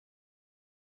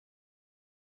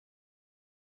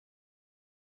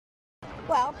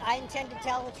Well, I intend to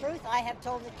tell the truth. I have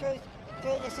told the truth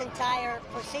through this entire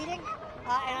proceeding, and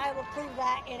I will prove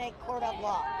that in a court of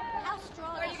law. How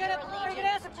strong are you going to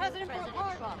ask the president for a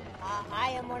pardon?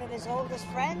 I am one of his oldest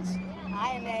friends.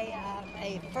 I am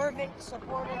a fervent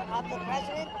supporter of the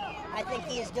president. I think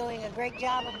he is doing a great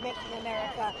job of making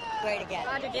America great again.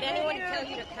 Roger, did anyone tell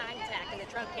you to contact in the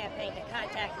Trump campaign to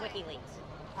contact WikiLeaks?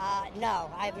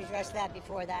 No, I've addressed that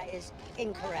before. That is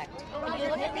incorrect. When you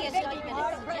look at the indictment,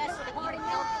 it suggests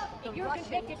that if you're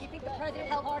convicted, you think the president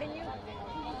will pardon you?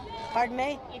 Pardon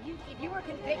me? If you were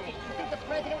convicted, you think the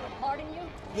president would pardon you?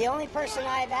 The only person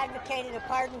I have advocated a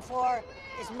pardon for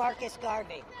is Marcus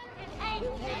Garvey.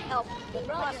 Will you help the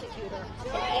prosecutor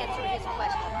to answer his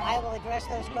question? I will address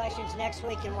those questions next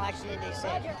week in Washington, D.C.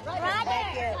 Roger,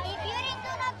 Thank you. if you didn't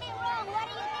do nothing wrong, what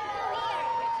do you think you're here?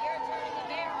 It's your turn in the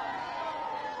mirror.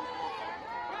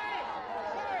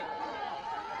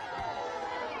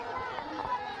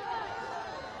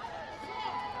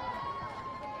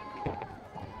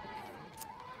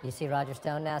 You see Roger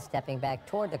Stone now stepping back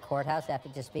toward the courthouse after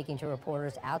just speaking to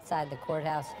reporters outside the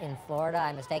courthouse in Florida.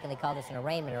 I mistakenly called this an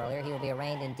arraignment earlier. He will be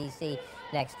arraigned in D.C.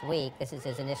 next week. This is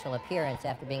his initial appearance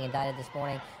after being indicted this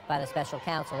morning by the special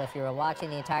counsel. If you were watching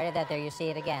the entirety of that, there you see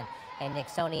it again. A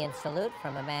Nixonian salute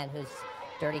from a man whose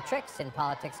dirty tricks in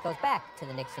politics goes back to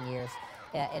the Nixon years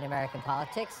in American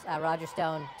politics. Roger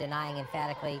Stone denying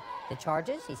emphatically the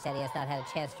charges. He said he has not had a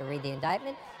chance to read the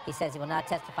indictment. He says he will not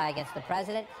testify against the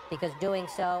president because doing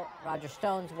so, Roger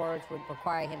Stone's words, would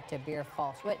require him to bear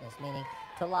false witness, meaning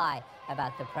to lie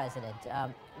about the president.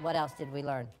 What else did we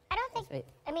learn? I don't think,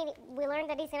 I mean, we learned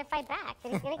that he's going to fight back,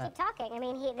 that he's going to keep talking. I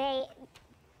mean,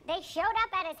 they showed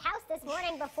up at his house this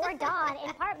morning before dawn,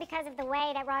 in part because of the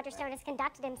way that Roger Stone has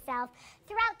conducted himself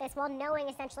throughout this, while knowing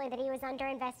essentially that he was under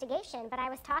investigation. But I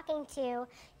was talking to,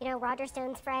 Roger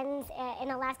Stone's friends in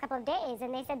the last couple of days,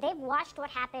 and they said they've watched what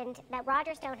happened, that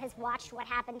Roger Stone has watched what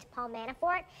happened to Paul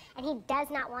Manafort, and he does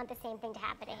not want the same thing to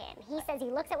happen to him. He says he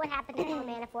looks at what happened to Paul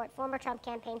Manafort, former Trump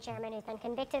campaign chairman who's been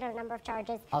convicted on a number of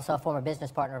charges. Also a former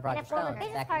business partner of Roger Stone. And a former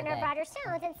business partner of Roger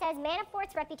Stone's, and says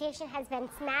Manafort's reputation has been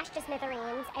smashed to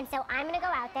smithereens, and so I'm going to go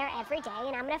out there every day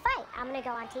and I'm going to fight. I'm going to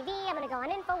go on TV, I'm going to go on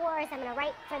InfoWars, I'm going to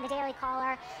write for the Daily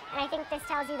Caller, and I think this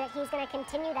tells you that he's going to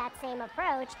continue that same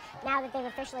approach now that they've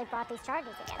officially brought these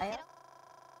charges against him.